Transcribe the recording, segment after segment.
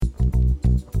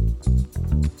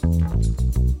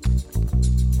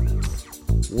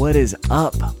What is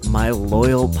up, my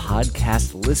loyal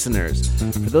podcast listeners?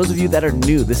 For those of you that are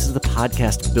new, this is the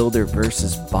podcast Builder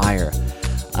versus Buyer.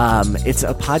 It's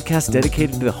a podcast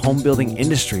dedicated to the home building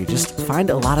industry. Just find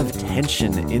a lot of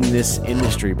tension in this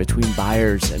industry between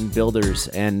buyers and builders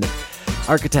and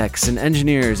architects and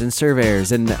engineers and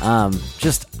surveyors. And I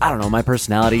don't know, my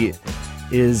personality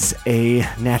is a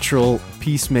natural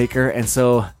peacemaker. And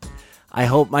so I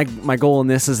hope my goal in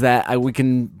this is that we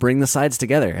can bring the sides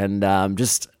together and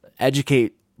just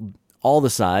educate all the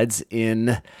sides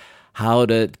in how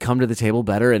to come to the table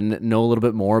better and know a little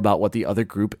bit more about what the other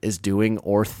group is doing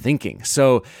or thinking.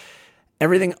 So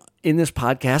everything in this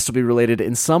podcast will be related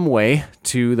in some way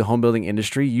to the home building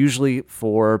industry, usually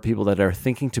for people that are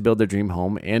thinking to build their dream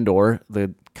home, and or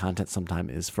the content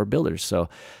sometimes is for builders. So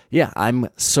yeah, I'm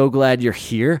so glad you're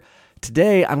here.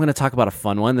 Today, I'm going to talk about a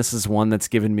fun one. This is one that's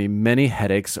given me many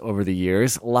headaches over the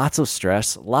years, lots of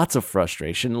stress, lots of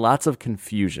frustration, lots of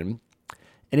confusion,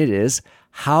 and it is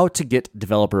how to get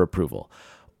developer approval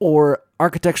or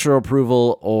architectural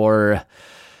approval or,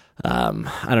 I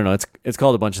don't know, it's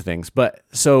called a bunch of things. But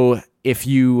so if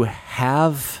you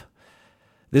have,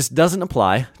 this doesn't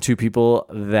apply to people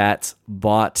that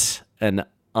bought an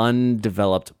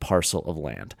undeveloped parcel of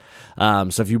land.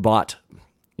 So if you bought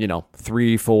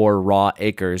 3-4 raw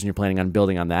acres and you're planning on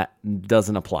building on that,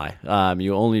 doesn't apply.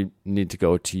 You only need to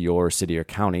go to your city or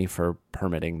county for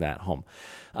permitting that home.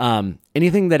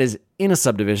 Anything that is in a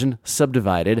subdivision,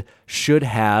 subdivided, should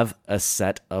have a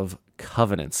set of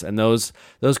covenants, and those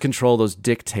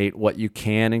dictate what you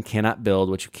can and cannot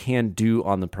build, what you can do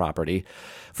on the property.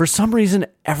 For some reason,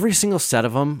 every single set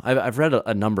of them, I've read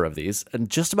a number of these, and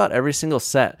just about every single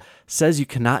set says you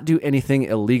cannot do anything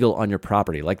illegal on your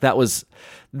property. Like that was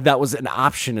an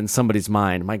option in somebody's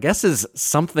mind. My guess is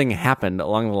something happened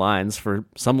along the lines for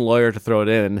some lawyer to throw it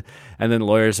in, and then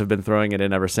lawyers have been throwing it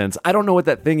in ever since. I don't know what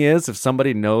that thing is. If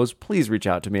somebody knows, please reach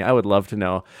out to me. I would love to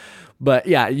know. But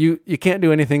yeah, you can't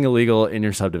do anything illegal in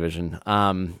your subdivision.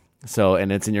 And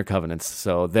it's in your covenants.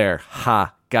 So there,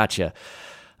 gotcha.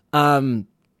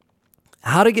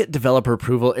 How to get developer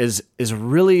approval is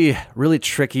really, really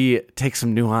tricky. It takes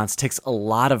some nuance, takes a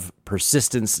lot of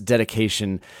persistence,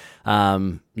 dedication.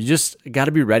 You just got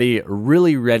to be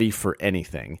really ready for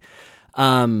anything.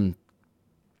 I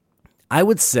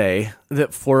would say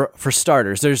that for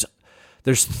starters,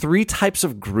 there's 3 types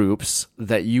of groups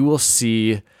that you will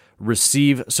see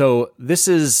receive. So this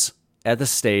is at the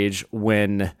stage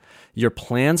when your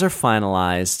plans are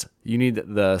finalized. You need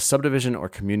the subdivision or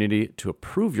community to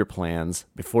approve your plans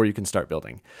before you can start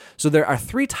building. So there are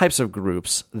 3 types of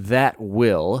groups that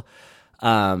will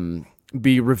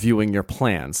be reviewing your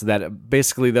plans. That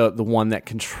basically the one that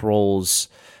controls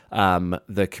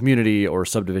the community or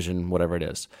subdivision, whatever it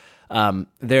is.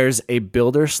 There's a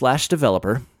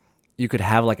builder/developer. You could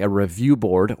have like a review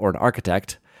board or an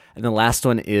architect. And the last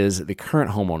one is the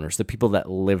current homeowners, the people that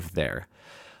live there.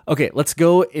 Okay, let's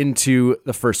go into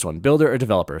the first one, builder or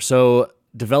developer. So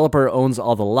developer owns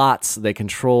all the lots. They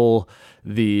control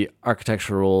the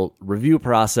architectural review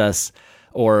process,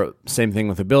 or same thing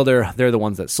with the builder. They're the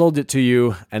ones that sold it to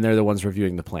you, and they're the ones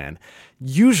reviewing the plan.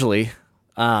 Usually,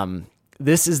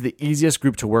 this is the easiest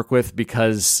group to work with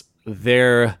because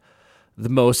they're the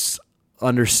most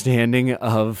understanding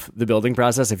of the building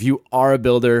process. If you are a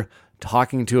builder,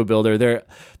 talking to a builder, they're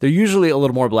usually a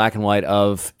little more black and white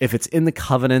of if it's in the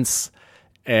covenants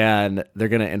and they're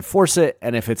going to enforce it,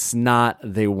 and if it's not,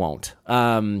 they won't.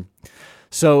 And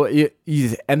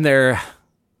they're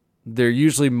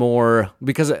usually more,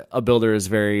 because a builder is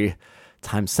very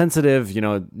time sensitive.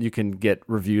 You can get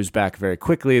reviews back very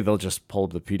quickly. They'll just pull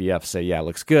the PDF, say, yeah,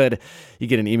 looks good. You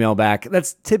get an email back.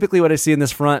 That's typically what I see in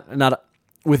this front. Not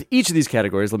with each of these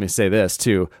categories, let me say this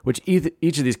too,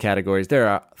 each of these categories, there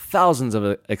are thousands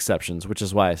of exceptions, which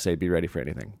is why I say be ready for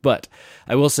anything. But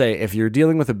I will say, if you're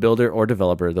dealing with a builder or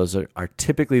developer, those are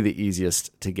typically the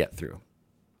easiest to get through.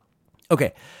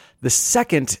 Okay, the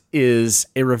second is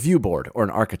a review board or an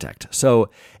architect.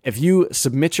 So if you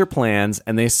submit your plans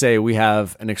and they say, we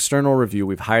have an external review,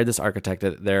 we've hired this architect,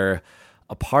 they're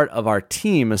a part of our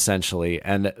team essentially,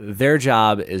 and their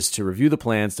job is to review the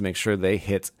plans to make sure they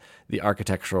hit the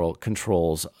architectural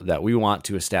controls that we want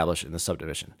to establish in the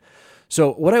subdivision.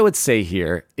 So what I would say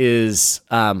here is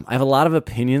I have a lot of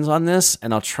opinions on this,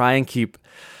 and I'll try and keep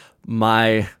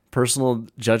my personal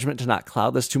judgment to not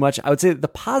cloud this too much. I would say that the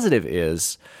positive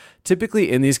is typically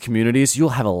in these communities, you'll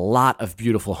have a lot of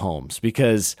beautiful homes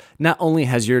because not only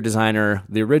has your designer,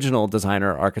 the original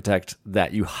designer architect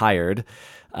that you hired,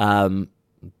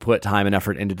 put time and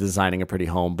effort into designing a pretty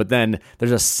home, but then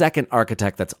there's a second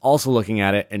architect that's also looking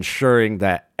at it, ensuring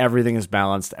that everything is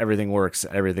balanced, everything works,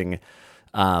 everything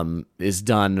is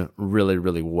done really,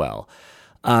 really well.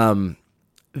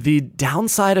 The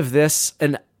downside of this,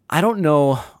 and I don't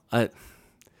know, I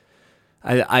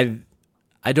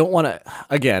don't want to,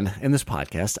 again, in this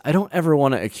podcast, I don't ever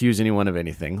want to accuse anyone of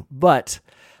anything, but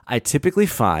I typically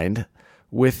find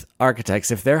with architects,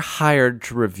 if they're hired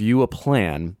to review a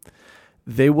plan,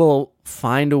 they will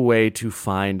find a way to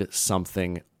find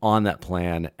something on that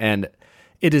plan. And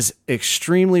it is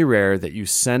extremely rare that you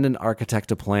send an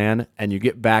architect a plan and you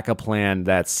get back a plan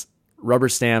that's rubber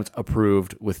stamped,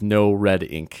 approved with no red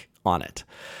ink on it.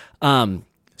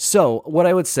 So what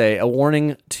I would say, a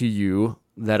warning to you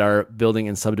that are building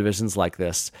in subdivisions like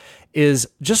this, is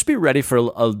just be ready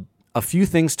for a few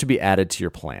things to be added to your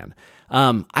plan.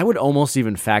 I would almost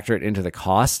even factor it into the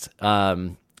cost.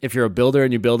 If you're a builder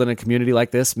and you build in a community like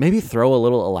this, maybe throw a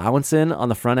little allowance in on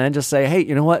the front end. Just say, hey,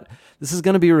 you know what? This is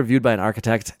going to be reviewed by an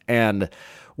architect, and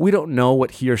we don't know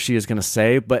what he or she is going to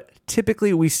say, but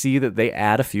typically we see that they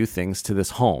add a few things to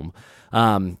this home.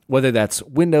 Whether that's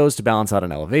windows to balance out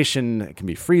an elevation, it can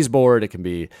be freeze board, it can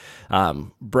be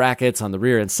brackets on the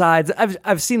rear and sides.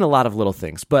 I've seen a lot of little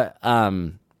things, but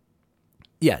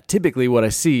yeah, typically what I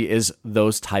see is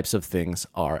those types of things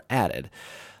are added.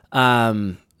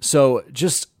 So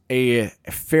just a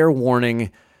fair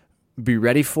warning, be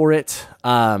ready for it.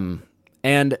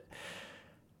 And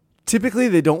typically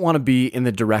they don't want to be in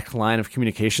the direct line of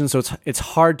communication. So it's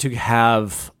hard to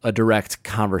have a direct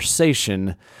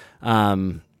conversation.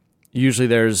 Usually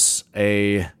there's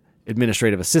a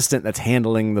administrative assistant that's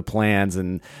handling the plans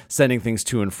and sending things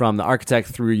to and from the architect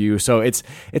through you. So it's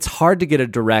hard to get a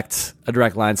direct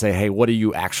line, say, hey, what do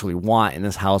you actually want in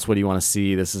this house? What do you want to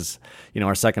see? This is,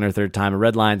 our second or third time of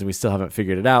red lines and we still haven't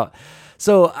figured it out.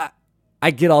 So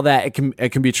I get all that.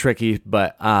 It can be tricky,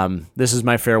 but this is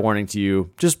my fair warning to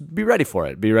you. Just be ready for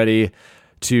it. Be ready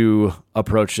to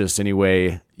approach this any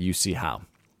way you see how.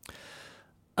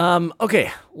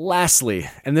 Okay, lastly,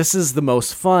 and this is the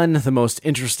most fun, the most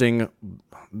interesting,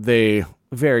 they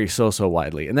vary so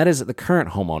widely, and that is the current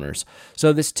homeowners.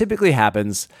 So this typically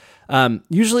happens,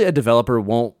 usually a developer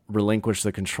won't relinquish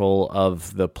the control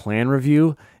of the plan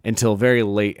review until very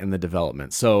late in the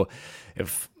development. So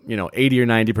if 80 or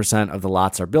 90% of the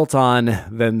lots are built on,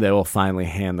 then they will finally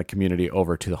hand the community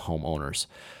over to the homeowners.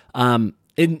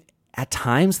 At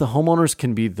times, the homeowners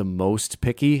can be the most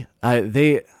picky.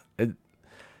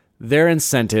 Their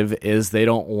incentive is they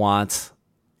don't want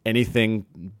anything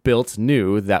built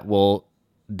new that will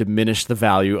diminish the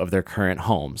value of their current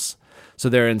homes. So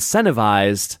they're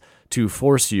incentivized to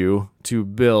force you to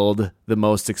build the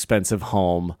most expensive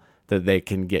home that they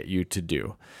can get you to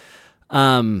do.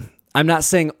 I'm not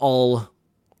saying all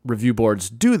review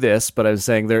boards do this, but I'm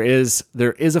saying there is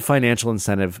a financial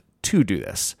incentive to do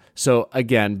this. So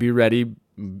again, be ready,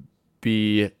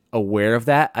 be aware of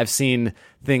that. I've seen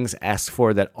things asked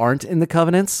for that aren't in the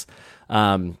covenants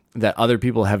that other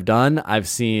people have done. I've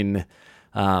seen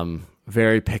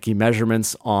very picky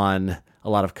measurements on a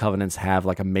lot of covenants have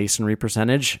like a masonry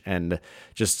percentage, and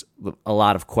just a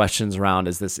lot of questions around,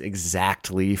 is this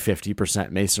exactly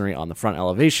 50% masonry on the front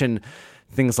elevation,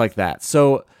 things like that.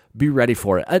 So be ready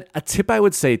for it. A tip I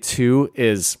would say too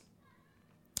is,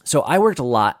 so I worked a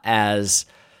lot as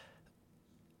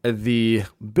the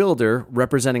builder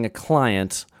representing a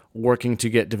client working to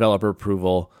get developer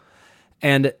approval.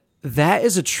 And that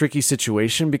is a tricky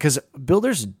situation because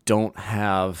builders don't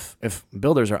have, if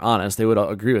builders are honest, they would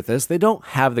agree with this, they don't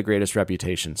have the greatest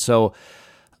reputation. So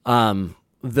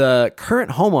the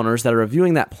current homeowners that are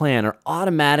reviewing that plan are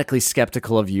automatically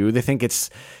skeptical of you. They think it's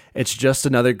just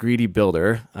another greedy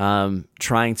builder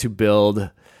trying to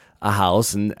build a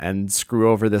house and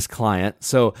screw over this client.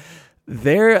 So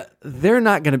they're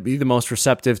not going to be the most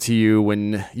receptive to you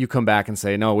when you come back and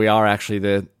say, no, we are actually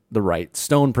the right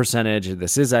stone percentage.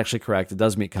 This is actually correct. It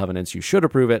does meet covenants. You should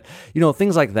approve it.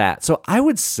 Things like that. So I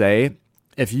would say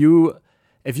if you're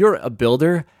a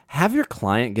builder, have your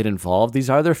client get involved. These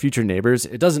are their future neighbors.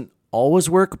 It doesn't always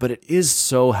work, but it is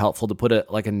so helpful to put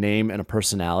a name and a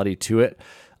personality to it.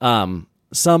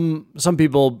 Some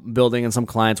people building and some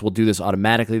clients will do this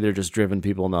automatically. They're just driven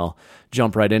people and they'll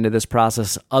jump right into this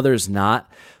process. Others not.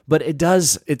 But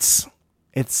it's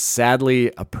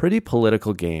sadly a pretty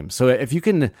political game. So if you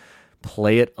can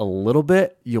play it a little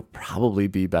bit, you'll probably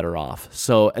be better off.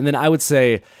 So, and then I would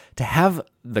say to have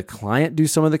the client do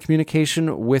some of the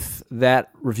communication with that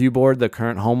review board, the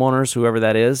current homeowners, whoever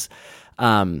that is,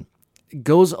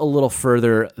 goes a little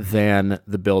further than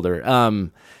the builder.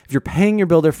 If you're paying your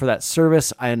builder for that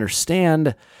service, I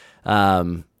understand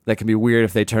that can be weird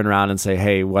if they turn around and say,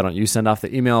 hey, why don't you send off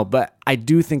the email? But I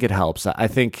do think it helps. I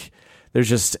think there's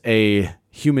just a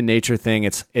human nature thing.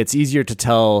 It's easier to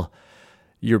tell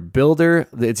your builder,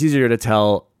 it's easier to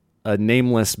tell a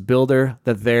nameless builder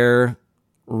that they're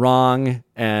wrong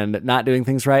and not doing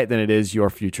things right than it is your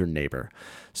future neighbor.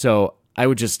 So I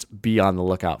would just be on the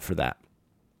lookout for that.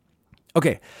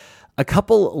 Okay, a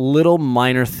couple little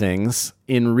minor things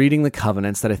in reading the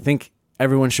covenants that I think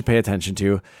everyone should pay attention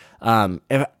to.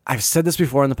 I've said this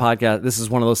before on the podcast. This is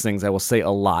one of those things I will say a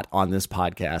lot on this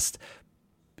podcast.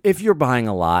 If you're buying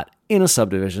a lot in a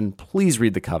subdivision, please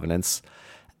read the covenants.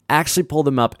 Actually pull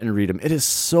them up and read them. It is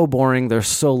so boring. They're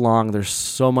so long. There's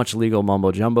so much legal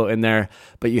mumbo jumbo in there,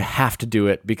 but you have to do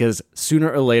it because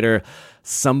sooner or later,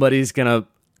 somebody's going to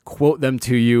quote them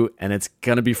to you and it's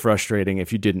going to be frustrating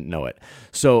if you didn't know it.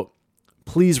 So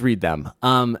please read them.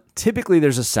 Typically,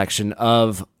 there's a section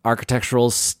of architectural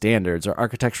standards or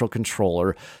architectural control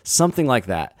or something like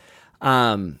that.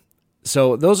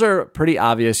 So those are pretty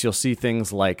obvious. You'll see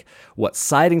things like what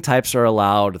siding types are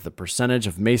allowed, the percentage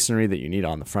of masonry that you need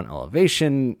on the front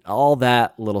elevation, all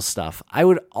that little stuff. I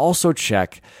would also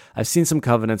check, I've seen some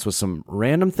covenants with some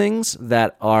random things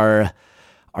that are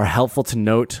helpful to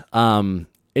note.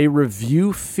 A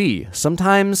review fee.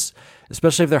 Sometimes,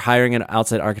 especially if they're hiring an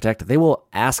outside architect, they will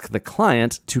ask the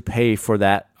client to pay for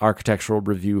that architectural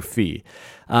review fee.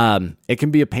 It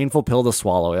can be a painful pill to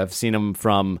swallow. I've seen them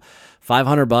from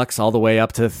 $500 all the way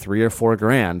up to $3,000 or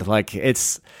 $4,000. Like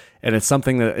it's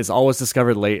something that is always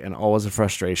discovered late and always a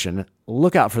frustration.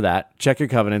 Look out for that. Check your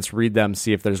covenants, read them,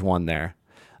 see if there's one there.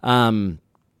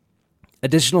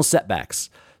 Additional setbacks.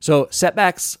 So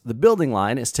setbacks, the building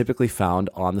line is typically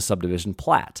found on the subdivision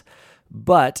plat,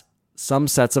 but some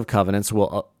sets of covenants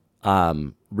will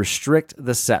restrict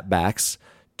the setbacks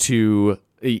to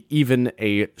even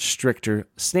a stricter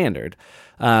standard.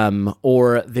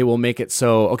 Or they will make it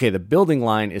so, okay, the building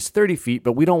line is 30 feet,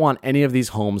 but we don't want any of these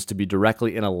homes to be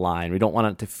directly in a line. We don't want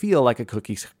it to feel like a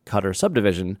cookie cutter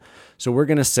subdivision. So we're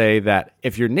going to say that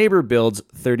if your neighbor builds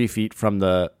 30 feet from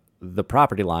the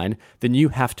property line, then you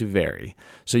have to vary.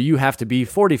 So you have to be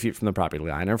 40 feet from the property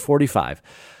line or 45.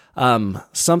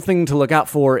 Something to look out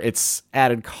for, it's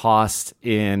added cost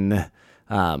in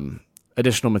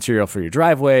additional material for your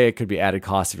driveway. It could be added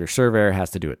cost if your surveyor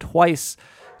has to do it twice.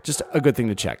 Just a good thing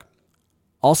to check.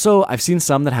 Also, I've seen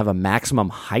some that have a maximum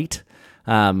height.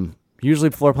 Usually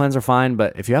floor plans are fine,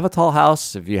 but if you have a tall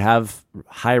house, if you have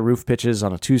high roof pitches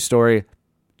on a 2-story,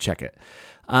 check it.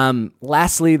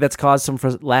 Last thing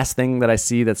that I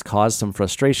see that's caused some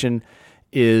frustration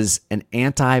is an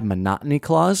anti-monotony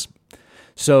clause.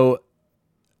 So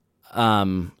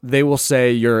they will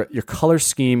say your color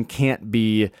scheme can't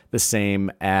be the same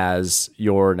as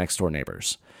your next door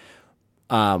neighbors.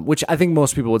 Which I think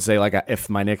most people would say, like, if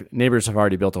my neighbors have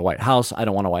already built a white house, I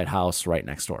don't want a white house right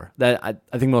next door. That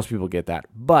I think most people get that.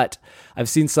 But I've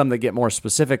seen some that get more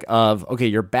specific of, okay,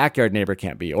 your backyard neighbor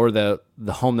can't be, or the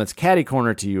home that's catty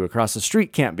corner to you across the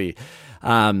street can't be.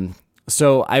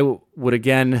 So I would,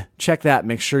 again, check that,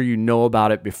 make sure you know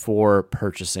about it before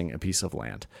purchasing a piece of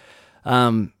land.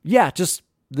 Just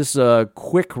this is a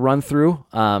quick run through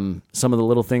some of the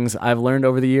little things I've learned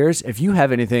over the years. If you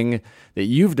have anything that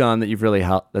you've done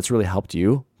that that's really helped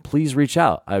you, please reach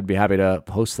out. I'd be happy to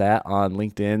post that on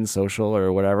LinkedIn, social,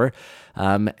 or whatever,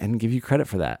 and give you credit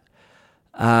for that.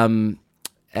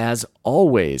 As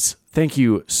always, thank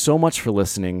you so much for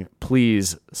listening.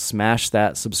 Please smash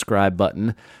that subscribe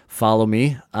button. Follow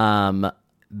me.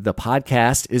 The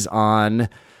podcast is on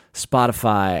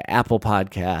Spotify, Apple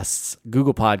Podcasts,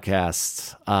 Google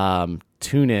Podcasts,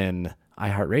 TuneIn,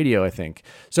 iHeartRadio, I think.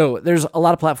 So there's a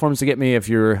lot of platforms to get me. If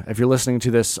you're listening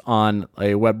to this on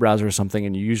a web browser or something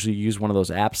and you usually use one of those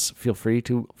apps, feel free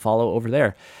to follow over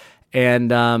there.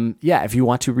 And if you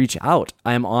want to reach out,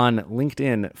 I'm on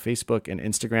LinkedIn, Facebook, and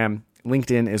Instagram.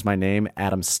 LinkedIn is my name,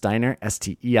 Adam Steiner,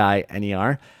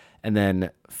 Steiner. And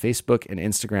then Facebook and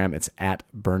Instagram, it's at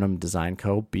Burnham Design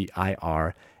Co.,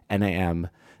 BIRNAM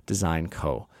Design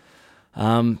Co.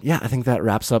 I think that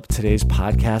wraps up today's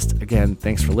podcast. Again,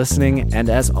 thanks for listening. And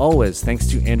as always, thanks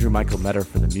to Andrew Michael Metter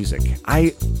for the music.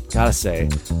 I gotta say,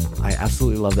 I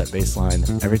absolutely love that bass line.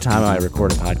 Every time I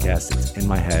record a podcast, it's in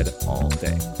my head all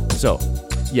day. So,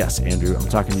 yes, Andrew, I'm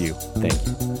talking to you. Thank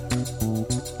you.